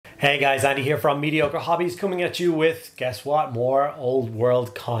Hey guys, Andy here from Mediocre Hobbies coming at you with, guess what, more old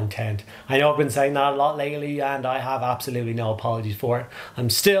world content. I know I've been saying that a lot lately and I have absolutely no apologies for it.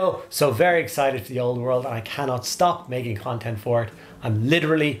 I'm still so very excited for the old world and I cannot stop making content for it. I'm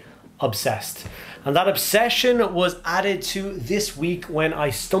literally obsessed. And that obsession was added to this week when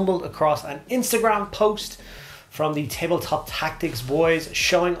I stumbled across an Instagram post from the Tabletop Tactics boys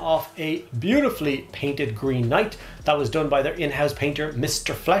showing off a beautifully painted Green Knight that was done by their in-house painter,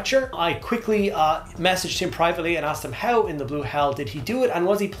 Mr. Fletcher. I quickly messaged him privately and asked him how in the blue hell did he do it and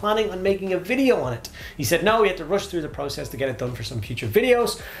was he planning on making a video on it. He said no, he had to rush through the process to get it done for some future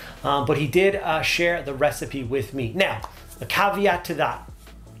videos, but he did share the recipe with me. Now, the caveat to that,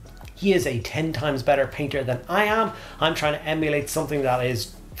 he is a 10 times better painter than I am. I'm trying to emulate something that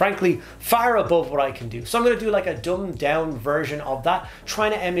is frankly far above what I can do. So I'm going to do like a dumbed down version of that,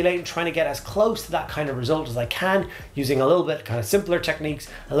 trying to emulate and trying to get as close to that kind of result as I can using a little bit kind of simpler techniques,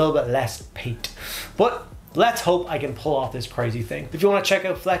 a little bit less paint. But let's hope I can pull off this crazy thing. If you want to check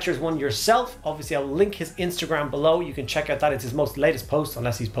out Fletcher's one yourself, obviously I'll link his Instagram below. You can check out that. It's his most latest post,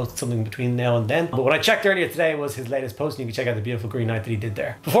 unless he's posted something between now and then. But what I checked earlier today was his latest post, and you can check out the beautiful Green Knight that he did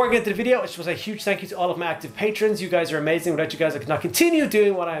there. Before I get to the video, I just want to say a huge thank you to all of my active patrons. You guys are amazing. Without you guys, I could not continue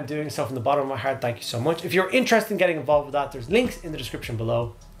doing what I am doing. So from the bottom of my heart, thank you so much. If you're interested in getting involved with that, there's links in the description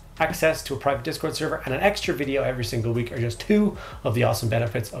below. Access to a private Discord server and an extra video every single week are just two of the awesome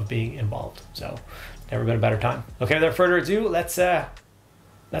benefits of being involved. So never been a better time. Okay, without further ado, let's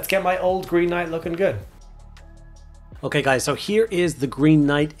get my old Green Knight looking good. Okay guys, so here is the Green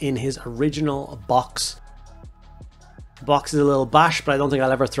Knight in his original box. The box is a little bashed, but I don't think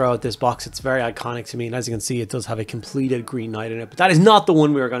I'll ever throw out this box. It's very iconic to me, and as you can see, it does have a completed Green Knight in it, but that is not the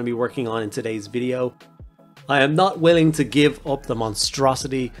one we are going to be working on in today's video. I am not willing to give up the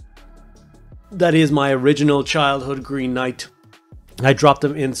monstrosity that is my original childhood Green Knight. I dropped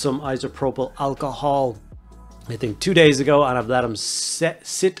him in some isopropyl alcohol, I think 2 days ago, and I've let him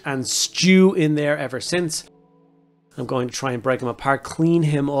sit and stew in there ever since. I'm going to try and break him apart, clean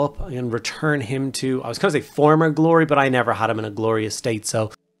him up, and return him to, I was going to say former glory, but I never had him in a glorious state,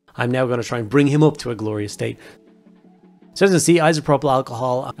 so I'm now going to try and bring him up to a glorious state. So as you can see, isopropyl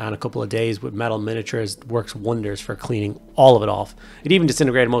alcohol and a couple of days with metal miniatures works wonders for cleaning all of it off. It even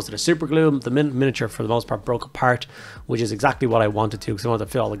disintegrated most of the super glue. The miniature for the most part broke apart, which is exactly what I wanted to, because I wanted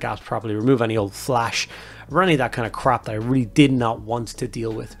to fill all the gaps properly, remove any old flash or any of that kind of crap that I really did not want to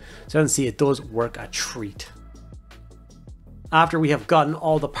deal with. So as you can see, it does work a treat. After we have gotten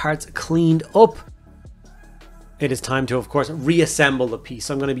all the parts cleaned up, it is time to, of course, reassemble the piece.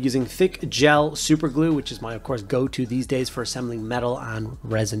 So I'm going to be using thick gel super glue, which is my, of course, go-to these days for assembling metal and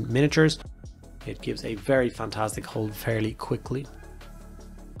resin miniatures. It gives a very fantastic hold fairly quickly.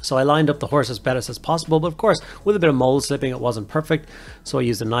 So I lined up the horse as best as possible, but of course, with a bit of mold slipping, it wasn't perfect. So I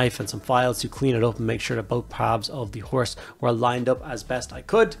used a knife and some files to clean it up and make sure that both halves of the horse were lined up as best I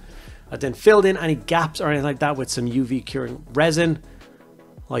could. I then filled in any gaps or anything like that with some UV curing resin.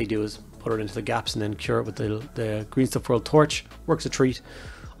 All you do is put it into the gaps and then cure it with the Green Stuff World torch. Works a treat.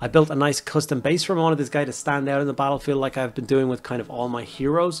 I built a nice custom base for him. I wanted this guy to stand out in the battlefield like I've been doing with kind of all my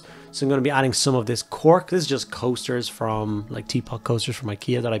heroes. So I'm going to be adding some of this cork. This is just coasters from, like teapot coasters from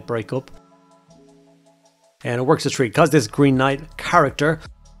IKEA that I break up. And it works a treat. Because this Green Knight character,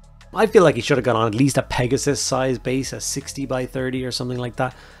 I feel like he should have gone on at least a Pegasus size base, a 60 by 30 or something like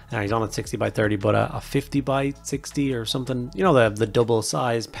that. He's on a 60 by 30, but a 50 by 60 or something. You know, the double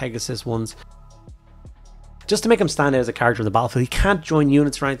size Pegasus ones. Just to make him stand out as a character in the battlefield. He can't join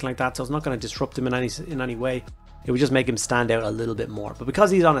units or anything like that, so it's not going to disrupt him in any way. It would just make him stand out a little bit more. But because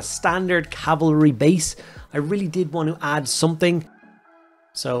he's on a standard cavalry base, I really did want to add something.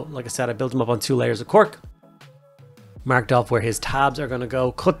 So, like I said, I built him up on 2 layers of cork. Marked off where his tabs are going to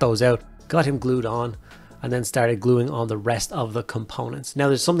go, cut those out, got him glued on, and then started gluing on the rest of the components. Now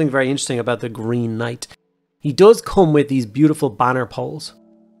there's something very interesting about the Green Knight. He does come with these beautiful banner poles.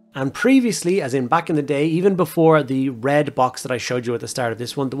 And previously, as in back in the day, even before the red box that I showed you at the start of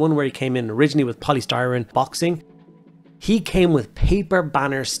this one, the one where he came in originally with polystyrene boxing, he came with paper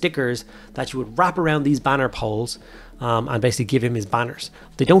banner stickers that you would wrap around these banner poles and basically give him his banners.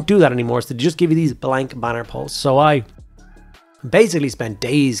 They don't do that anymore, so they just give you these blank banner poles. So I basically spent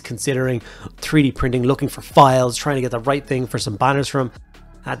days considering 3D printing, looking for files, trying to get the right thing for some banners for him.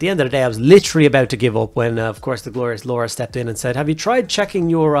 At the end of the day, I was literally about to give up when, of course, the glorious Laura stepped in and said, "Have you tried checking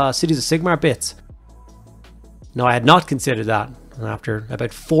your Cities of Sigmar bits?" No, I had not considered that. And after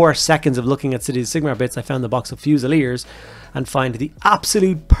about 4 seconds of looking at Cities of Sigmar bits, I found the box of Fusiliers and find the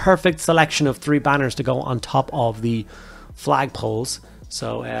absolute perfect selection of 3 banners to go on top of the flagpoles.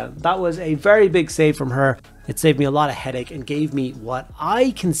 So that was a very big save from her. It saved me a lot of headache and gave me what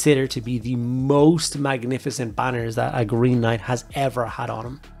I consider to be the most magnificent banners that a Green Knight has ever had on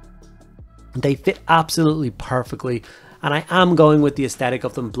him. They fit absolutely perfectly, and I am going with the aesthetic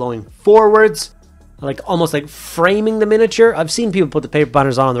of them blowing forwards, like almost like framing the miniature. I've seen people put the paper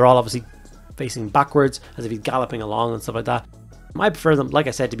banners on, they're all obviously facing backwards as if he's galloping along and stuff like that. I prefer them, like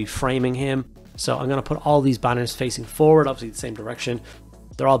I said, to be framing him. So I'm going to put all these banners facing forward, obviously the same direction.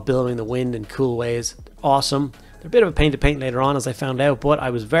 They're all billowing the wind in cool ways. Awesome. They're a bit of a pain to paint later on, as I found out, but I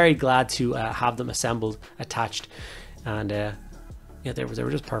was very glad to have them assembled, attached, and yeah, they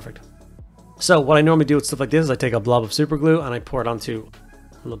were just perfect. So what I normally do with stuff like this is I take a blob of super glue and I pour it onto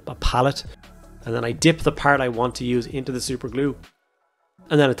a palette, and then I dip the part I want to use into the super glue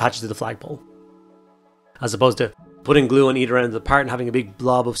and then attach it to the flagpole. As opposed to putting glue on either end of the part and having a big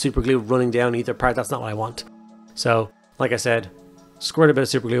blob of super glue running down either part, that's not what I want. So, like I said, squirt a bit of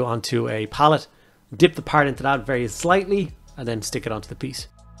super glue onto a palette, dip the part into that very slightly, and then stick it onto the piece.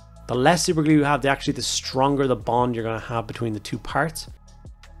 The less super glue you have, the stronger the bond you're going to have between the two parts.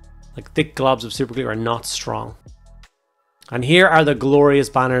 Like thick globs of super glue are not strong. And here are the glorious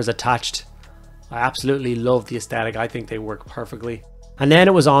banners attached. I absolutely love the aesthetic. I think they work perfectly. And then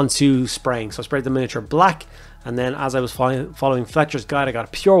it was on to spraying. So I sprayed the miniature black, and then as I was following Fletcher's guide, I got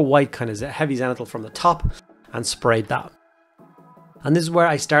a pure white kind of heavy zenithal from the top and sprayed that. And this is where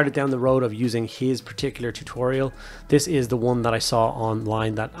I started down the road of using his particular tutorial. This is the one that I saw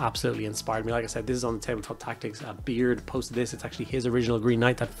online that absolutely inspired me. Like I said, this is on the Tabletop Tactics. Beard posted this. It's actually his original Green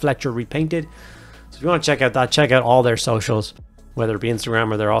Knight that Fletcher repainted. So if you want to check out that, check out all their socials, whether it be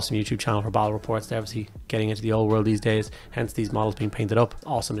Instagram or their awesome YouTube channel for battle reports. They're obviously getting into the old world these days, hence these models being painted up.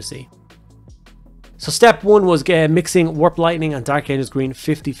 Awesome to see. So step one was mixing Warp Lightning and Dark Angels Green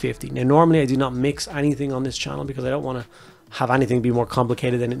 50-50. Now normally I do not mix anything on this channel because I don't want to have anything be more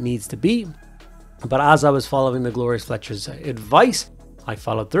complicated than it needs to be. But as I was following the glorious Fletcher's advice, I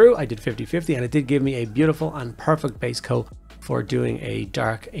followed through. I did 50-50 and it did give me a beautiful and perfect base coat for doing a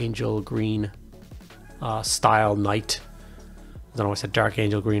Dark Angel Green style Knight. I don't know why I said Dark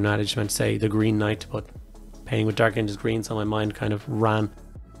Angel Green Knight, I just meant to say the Green Knight, but painting with Dark Angels Green, so my mind kind of ran.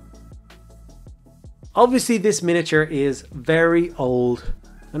 Obviously this miniature is very old,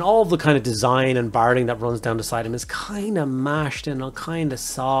 and all of the kind of design and barding that runs down the side of him is kind of mashed and kind of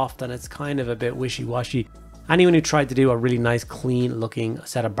soft, and it's kind of a bit wishy-washy. Anyone who tried to do a really nice clean looking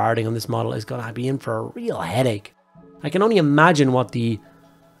set of barding on this model is going to be in for a real headache. I can only imagine what the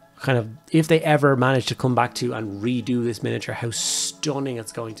kind of, if they ever manage to come back to and redo this miniature, how stunning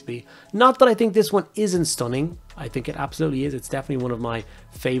it's going to be. Not that I think this one isn't stunning. I think it absolutely is. It's definitely one of my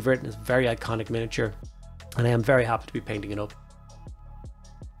favorite and it's a very iconic miniature, and I am very happy to be painting it up.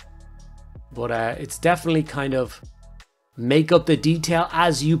 But it's definitely kind of make up the detail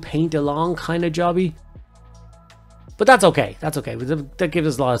as you paint along kind of jobby. But that's okay. That's okay. That gives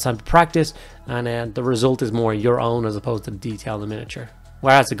us a lot of time to practice, and the result is more your own as opposed to the detail in the miniature.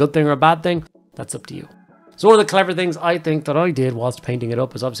 Whether that's a good thing or a bad thing, that's up to you. So one of the clever things I think that I did whilst painting it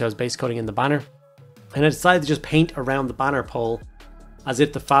up is obviously I was base coating in the banner, and I decided to just paint around the banner pole as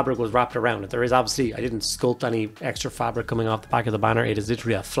if the fabric was wrapped around it. There is obviously, I didn't sculpt any extra fabric coming off the back of the banner. It is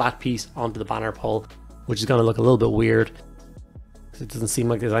literally a flat piece onto the banner pole, which is going to look a little bit weird because it doesn't seem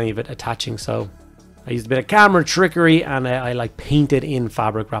like there's any of it attaching. So I used a bit of camera trickery and I like painted in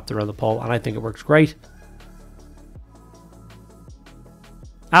fabric wrapped around the pole, and I think it works great.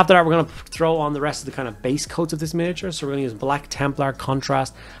 After that, we're going to throw on the rest of the kind of base coats of this miniature. So we're going to use Black Templar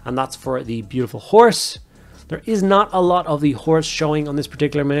Contrast, and that's for the beautiful horse. There is not a lot of the horse showing on this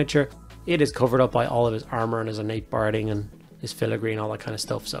particular miniature. It is covered up by all of his armor and his innate barding and his filigree and all that kind of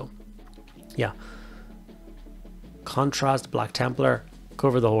stuff. So yeah, contrast Black Templar,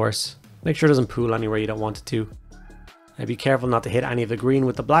 cover the horse, make sure it doesn't pool anywhere you don't want it to. And be careful not to hit any of the green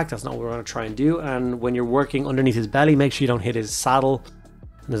with the black. That's not what we're going to try and do. And when you're working underneath his belly, make sure you don't hit his saddle.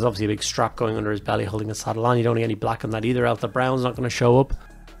 And there's obviously a big strap going under his belly holding the saddle on. You don't need any black on that either, else the brown's not going to show up.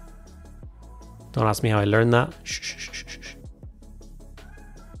 Don't ask me how I learned that. Shh, shh, shh, shh, shh.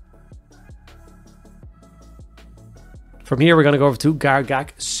 From here, we're going to go over to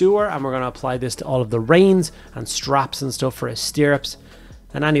Gargak Sewer, and we're going to apply this to all of the reins and straps and stuff for his stirrups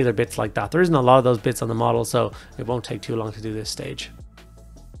and any other bits like that. There isn't a lot of those bits on the model, so it won't take too long to do this stage.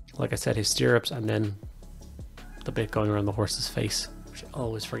 Like I said, his stirrups and then the bit going around the horse's face. Which I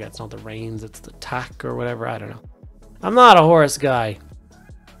always forget, it's not the reins, it's the tack or whatever, I don't know. I'm not a horse guy.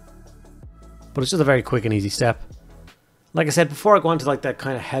 But it's just a very quick and easy step. Like I said, before I go on to like that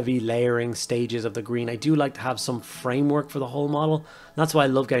kind of heavy layering stages of the green, I do like to have some framework for the whole model. And that's why I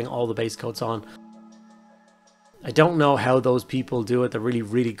love getting all the base coats on. I don't know how those people do it, the really,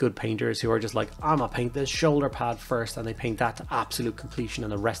 really good painters who are just like, I'm gonna paint this shoulder pad first, and they paint that to absolute completion,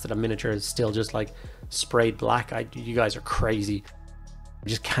 and the rest of the miniature is still just like sprayed black. You guys are crazy. It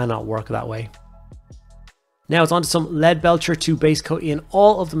just cannot work that way. Now it's on to some lead belcher to base coat in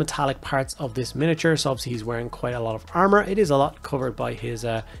all of the metallic parts of this miniature. So obviously he's wearing quite a lot of armor. It is a lot covered by his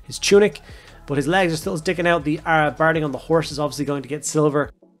tunic, but his legs are still sticking out. The barding on the horse is obviously going to get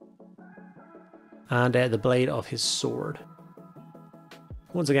silver, and the blade of his sword.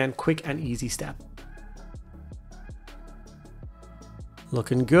 Once again, quick and easy step.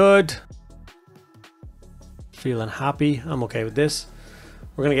 Looking good. Feeling happy. I'm okay with this.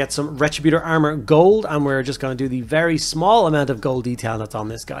 We're going to get some Retributor armor gold, and we're just going to do the very small amount of gold detail that's on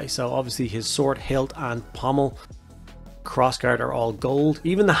this guy. So obviously his sword hilt and pommel, crossguard are all gold.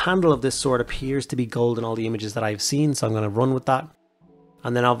 Even the handle of this sword appears to be gold in all the images that I've seen, so I'm going to run with that.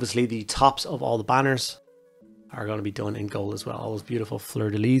 And then obviously the tops of all the banners are going to be done in gold as well. All those beautiful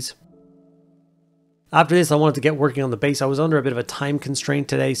fleur-de-lis. After this, I wanted to get working on the base. I was under a bit of a time constraint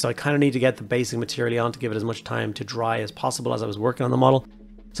today, so I kind of need to get the basic material on to give it as much time to dry as possible as I was working on the model.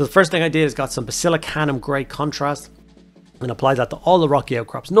 So the first thing I did is got some Basilicanum Grey contrast and applied that to all the rocky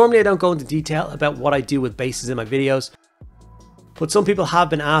outcrops. Normally I don't go into detail about what I do with bases in my videos, but some people have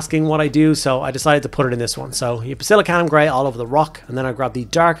been asking what I do, so I decided to put it in this one. So you have Basilicanum Grey all over the rock, and then I grabbed the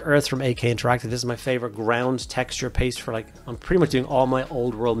Dark Earth from AK Interactive. This is my favorite ground texture paste for, like, I'm pretty much doing all my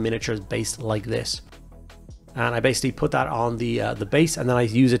old world miniatures based like this. And I basically put that on the base, and then I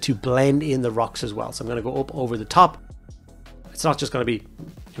use it to blend in the rocks as well. So I'm going to go up over the top. It's not just going to be,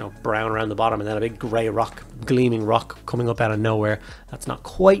 you know, brown around the bottom and then a big grey rock, gleaming rock coming up out of nowhere. That's not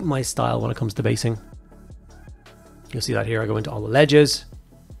quite my style when it comes to basing. You'll see that here. I go into all the ledges,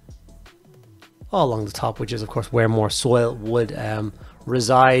 all along the top, which is of course where more soil would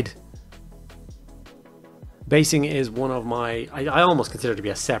reside. Basing is one of my, I almost consider it to be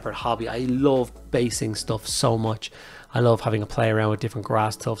a separate hobby. I love basing stuff so much. I love having a play around with different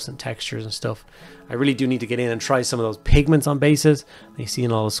grass tufts and textures and stuff. I really do need to get in and try some of those pigments on bases. You see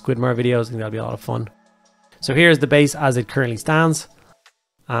in all the Squidmar videos, I think that'll be a lot of fun. So here's the base as it currently stands.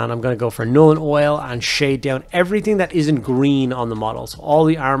 And I'm going to go for Nuln Oil and shade down everything that isn't green on the model. So all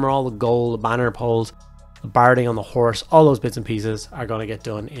the armor, all the gold, the banner poles, the barding on the horse, all those bits and pieces are going to get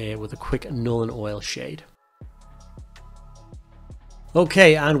done with a quick Nuln Oil shade.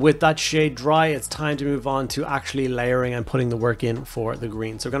 Okay, and with that shade dry, it's time to move on to actually layering and putting the work in for the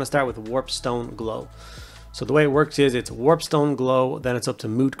green. So we're going to start with Warpstone Glow. So the way it works is it's Warpstone Glow, then it's up to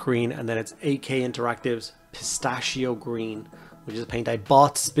Moot Green, and then it's AK Interactive's Pistachio Green, which is a paint I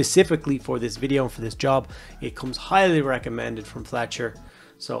bought specifically for this video and for this job. It comes highly recommended from Fletcher,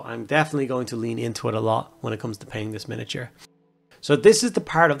 so I'm definitely going to lean into it a lot when it comes to painting this miniature. So this is the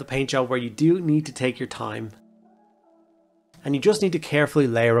part of the paint job where you do need to take your time, and you just need to carefully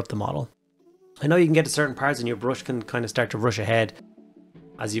layer up the model. I know you can get to certain parts and your brush can kind of start to rush ahead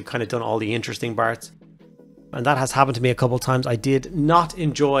as you've kind of done all the interesting parts. And that has happened to me a couple of times. I did not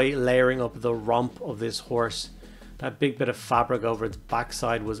enjoy layering up the rump of this horse. That big bit of fabric over its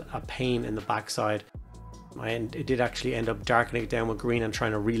backside was a pain in the backside. It did actually end up darkening it down with green and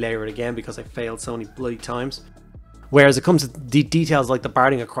trying to relayer it again because I failed so many bloody times. Whereas it comes to details like the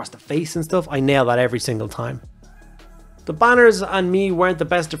barding across the face and stuff, I nail that every single time. The banners and me weren't the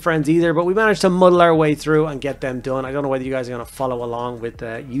best of friends either, but we managed to muddle our way through and get them done. I don't know whether you guys are going to follow along with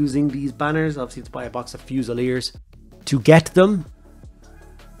using these banners. Obviously, to buy a box of Fusiliers to get them.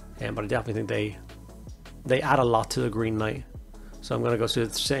 But I definitely think they add a lot to the Green Knight. So I'm going to go through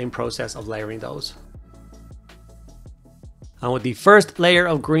the same process of layering those. And with the first layer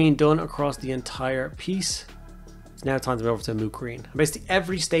of green done across the entire piece, it's now time to move over to Moot Green. Basically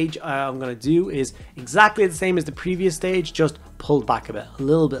every stage I'm going to do is exactly the same as the previous stage, just pulled back a bit, a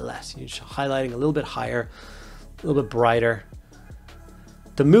little bit less. You're just highlighting a little bit higher, a little bit brighter.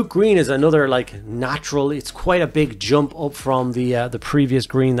 The Moot Green is another like natural, it's quite a big jump up from the previous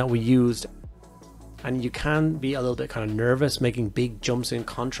green that we used. And you can be a little bit kind of nervous making big jumps in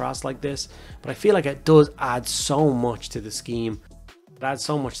contrast like this, but I feel like it does add so much to the scheme. It adds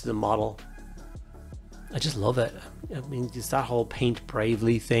so much to the model. I just love it. I mean, it's that whole paint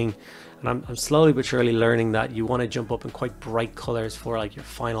bravely thing, and I'm slowly but surely learning that you want to jump up in quite bright colors for like your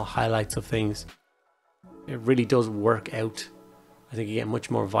final highlights of things. It really does work out. I think you get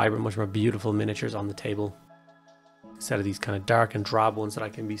much more vibrant, much more beautiful miniatures on the table instead of these kind of dark and drab ones that I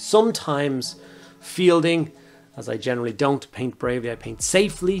can be sometimes fielding, as I generally don't paint bravely. I paint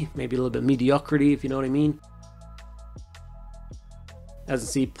safely, maybe a little bit mediocrity, if you know what I mean. As you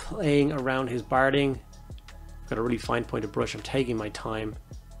see, playing around his barding, got a really fine pointed brush. I'm taking my time.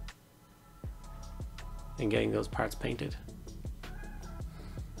 in getting those parts painted.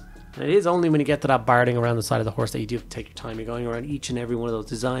 And it is only when you get to that barding around the side of the horse that you do have to take your time. You're going around each and every one of those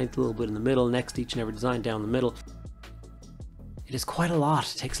designs, a little bit in the middle, next to each and every design down the middle. It is quite a lot.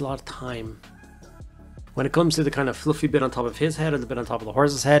 It takes a lot of time. When it comes to the kind of fluffy bit on top of his head or the bit on top of the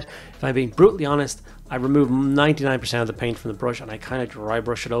horse's head, if I'm being brutally honest, I remove 99% of the paint from the brush and I kind of dry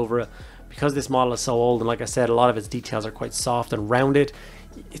brush it over it. Because this model is so old, and like I said, a lot of its details are quite soft and rounded,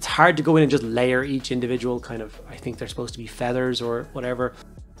 it's hard to go in and just layer each individual kind of, I think they're supposed to be feathers or whatever,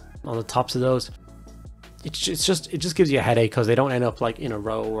 on the tops of those. It just gives you a headache because they don't end up like in a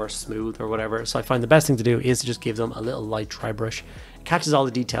row or smooth or whatever. So I find the best thing to do is to just give them a little light dry brush. It catches all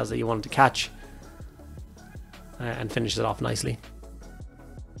the details that you want it to catch and finishes it off nicely.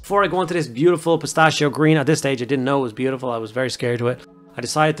 Before I go into this beautiful pistachio green, at this stage I didn't know it was beautiful. I was very scared to it. I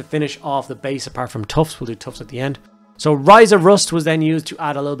decided to finish off the base apart from tufts. We'll do tufts at the end. So Rise of Rust was then used to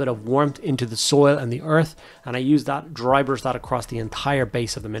add a little bit of warmth into the soil and the earth, and I used that, dry brush that across the entire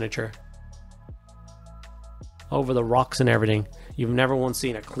base of the miniature. Over the rocks and everything. You've never once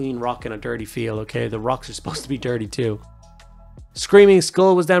seen a clean rock in a dirty field, okay? The rocks are supposed to be dirty too. Screaming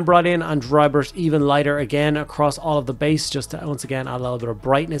Skull was then brought in and dry brushed even lighter again across all of the base, just to once again add a little bit of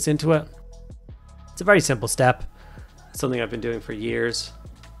brightness into it. It's a very simple step. It's something I've been doing for years,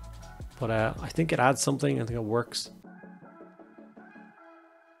 but I think it adds something. I think it works.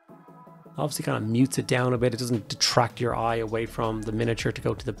 Obviously kind of mutes it down a bit. It doesn't detract your eye away from the miniature to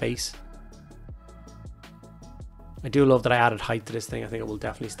go to the base. I do love that I added height to this thing. I think it will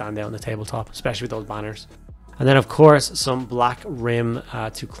definitely stand out on the tabletop, especially with those banners. And then of course some black rim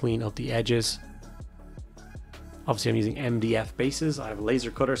to clean up the edges. Obviously I'm using MDF bases. I have a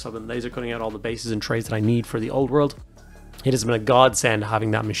laser cutter, so I've been laser cutting out all the bases and trays that I need for the old world. It has been a godsend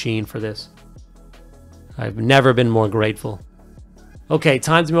having that machine for this. I've never been more grateful. Okay,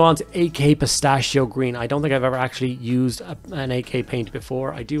 time to move on to 8K Pistachio Green. I don't think I've ever actually used an 8K paint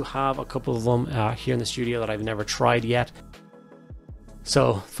before. I do have a couple of them here in the studio that I've never tried yet.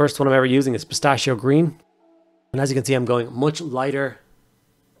 So, first one I'm ever using is Pistachio Green. And as you can see, I'm going much lighter.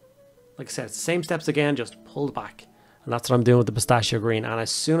 Like I said, same steps again, just pulled back. And that's what I'm doing with the Pistachio Green. And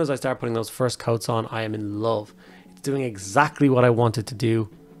as soon as I start putting those first coats on, I am in love. It's doing exactly what I wanted to do.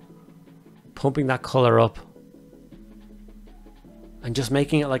 Pumping that color up. And just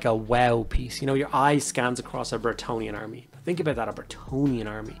making it like a wow piece. You know, your eye scans across a Bretonian army. Think about that, a Bretonian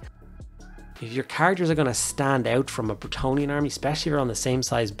army. If your characters are going to stand out from a Bretonian army, especially if you're on the same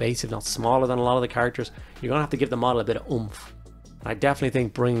size base, if not smaller than a lot of the characters, you're going to have to give the model a bit of oomph. And I definitely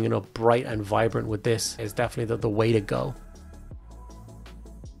think bringing it up bright and vibrant with this is definitely the way to go.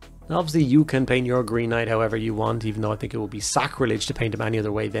 Now, obviously you can paint your Green Knight however you want, even though I think it would be sacrilege to paint him any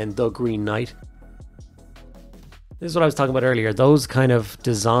other way than the Green Knight. This is what I was talking about earlier. Those kind of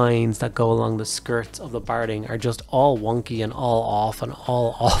designs that go along the skirts of the barding are just all wonky and all off and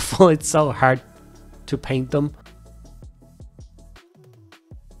all awful. It's so hard to paint them.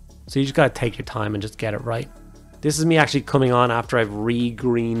 So you just gotta take your time and just get it right. This is me actually coming on after I've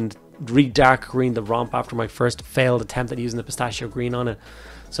re-dark greened the romp after my first failed attempt at using the pistachio green on it.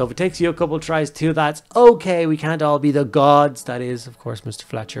 So if it takes you a couple of tries too, that's okay. We can't all be the gods. That is, of course, Mr.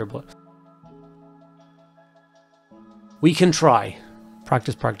 Fletcher, but we can try.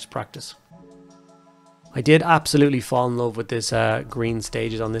 Practice, practice, practice. I did absolutely fall in love with this green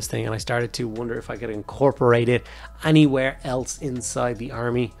stages on this thing, and I started to wonder if I could incorporate it anywhere else inside the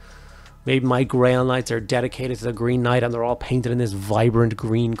army. Maybe my Grail Knights are dedicated to the Green Knight and they're all painted in this vibrant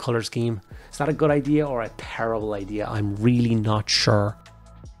green color scheme. Is that a good idea or a terrible idea? I'm really not sure.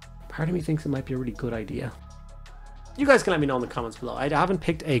 Part of me thinks it might be a really good idea. You guys can let me know in the comments below. I haven't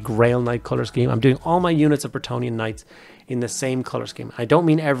picked a Grail Knight color scheme. I'm doing all my units of Bretonian Knights in the same color scheme. I don't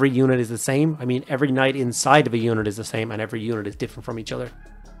mean every unit is the same. I mean every knight inside of a unit is the same and every unit is different from each other.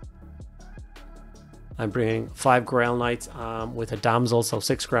 I'm bringing 5 Grail Knights with a damsel, so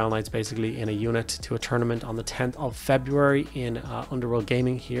 6 Grail Knights basically in a unit to a tournament on the 10th of February in Underworld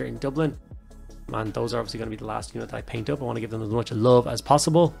Gaming here in Dublin. And those are obviously going to be the last unit that I paint up. I want to give them as much love as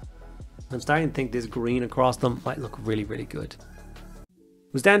possible. I'm starting to think this green across them might look really, really good.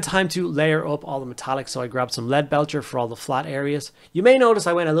 It was then time to layer up all the metallics, so I grabbed some lead belcher for all the flat areas. You may notice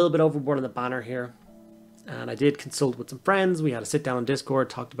I went a little bit overboard on the banner here. And I did consult with some friends. We had a sit down on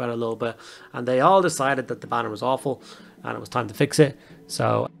Discord, talked about it a little bit, and they all decided that the banner was awful and it was time to fix it.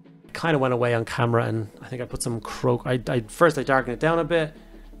 So I kind of went away on camera, and I think I put some croak. First I darkened it down a bit,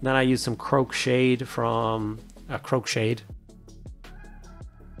 then I used some croak shade from croak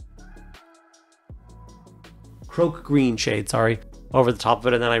green shade, sorry, over the top of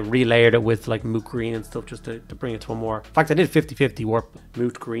it, and then I relayered it with like moot green and stuff just to bring it to a more... In fact, I did 50-50 warp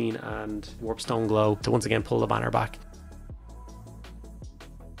moot green and warp stone glow to once again pull the banner back.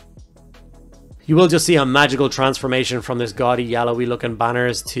 You will just see a magical transformation from this gaudy yellowy looking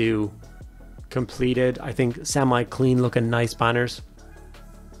banners to completed, I think, semi-clean looking nice banners.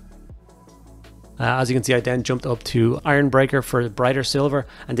 As you can see, I then jumped up to Ironbreaker for brighter silver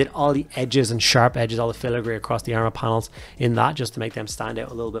and did all the edges and sharp edges, all the filigree across the armor panels in that, just to make them stand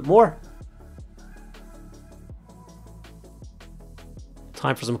out a little bit more.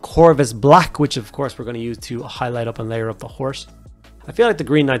 Time for some Corvus Black, which of course we're going to use to highlight up and layer up the horse. I feel like the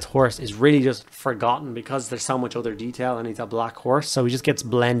Green Knight's horse is really just forgotten because there's so much other detail and he's a black horse, so he just gets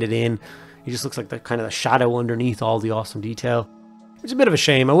blended in. He just looks like the kind of the shadow underneath all the awesome detail. It's a bit of a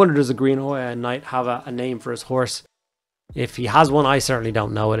shame. I wonder, does the Green Knight have a name for his horse? If he has one, I certainly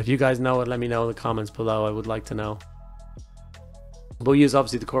don't know it. If you guys know it, let me know in the comments below. I would like to know. We'll use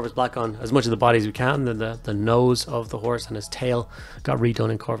obviously the Corvus Black on as much of the body as we can. Then the nose of the horse and his tail got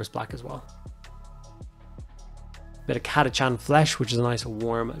redone in Corvus Black as well. Bit of Catachan flesh, which is a nice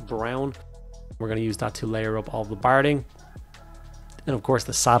warm brown. We're going to use that to layer up all the barding. And of course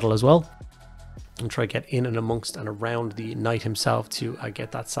the saddle as well. And try to get in and amongst and around the knight himself to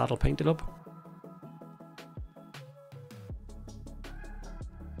get that saddle painted up.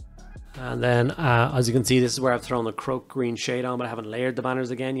 And then as you can see, this is where I've thrown the croak green shade on, but I haven't layered the banners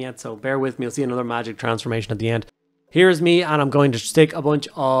again yet, so bear with me. You'll see another magic transformation at the end. Here's me, and I'm going to stick a bunch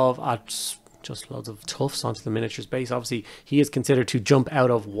of just loads of tufts onto the miniature's base. Obviously he is considered to jump out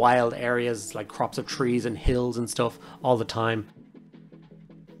of wild areas like crops of trees and hills and stuff all the time.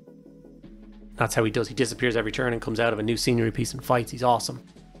 That's how he does. He disappears every turn and comes out of a new scenery piece and fights. He's awesome.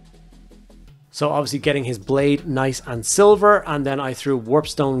 So obviously getting his blade nice and silver, and then I threw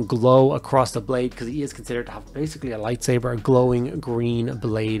warpstone glow across the blade because he is considered to have basically a lightsaber. A glowing green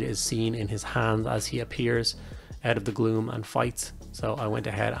blade is seen in his hand as he appears out of the gloom and fights. So I went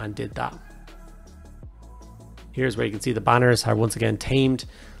ahead and did that. Here's where you can see the banners are once again tamed,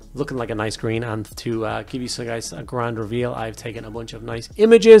 looking like a nice green. And to give you guys a grand reveal, I've taken a bunch of nice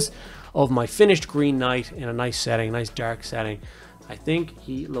images of my finished Green Knight in a nice setting, nice dark setting. I think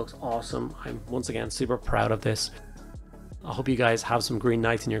he looks awesome. I'm once again super proud of this. I hope you guys have some Green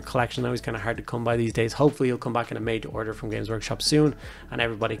Knights in your collection. That was kind of hard to come by these days. Hopefully he'll come back in a made to order from Games Workshop soon, and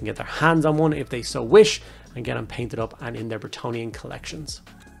everybody can get their hands on one if they so wish and get them painted up and in their Bretonian collections.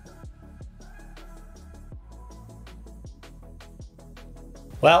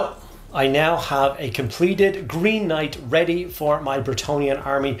 Well, I now have a completed Green Knight ready for my Bretonian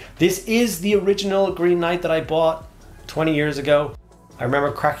army. This is the original Green Knight that I bought 20 years ago. I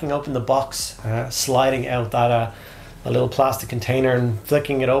remember cracking open the box, sliding out that a little plastic container and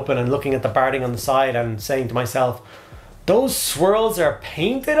flicking it open and looking at the barding on the side and saying to myself, those swirls are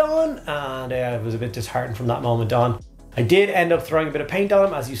painted on? And I was a bit disheartened from that moment on. I did end up throwing a bit of paint on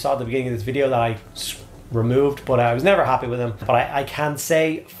them, as you saw at the beginning of this video, that I removed, but I was never happy with them. But I can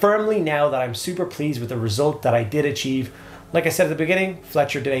say firmly now that I'm super pleased with the result that I did achieve. Like I said at the beginning,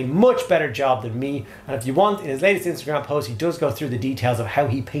 Fletcher did a much better job than me, and if you want, in his latest Instagram post, he does go through the details of how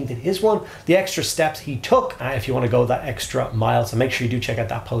he painted his one, the extra steps he took, if you want to go that extra mile, so make sure you do check out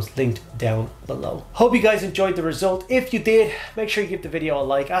that post linked down below. Hope you guys enjoyed the result. If you did, make sure you give the video a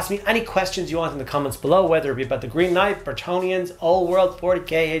like. Ask me any questions you want in the comments below, whether it be about the Green Knight, Bretonians, Old World,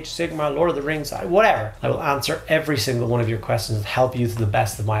 40k, Age of Sigmar, Lord of the Rings, whatever. I will answer every single one of your questions and help you to the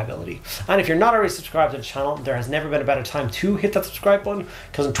best of my ability. And if you're not already subscribed to the channel, there has never been a better time to hit that subscribe button,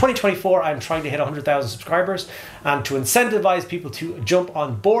 because in 2024 I'm trying to hit 100,000 subscribers, and to incentivize people to jump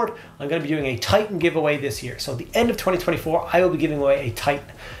on board, I'm going to be doing a Titan giveaway this year. So at the end of 2024 I will be giving away a Titan.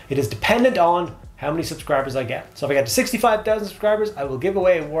 It is dependent on how many subscribers I get. So if I get to 65,000 subscribers, I will give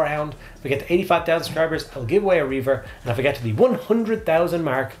away a Warhound. If I get to 85,000 subscribers, I will give away a Reaver, and if I get to the 100,000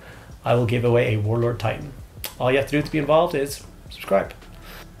 mark, I will give away a Warlord Titan. All you have to do to be involved is subscribe.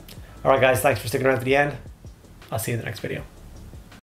 Alright guys, thanks for sticking around to the end. I'll see you in the next video.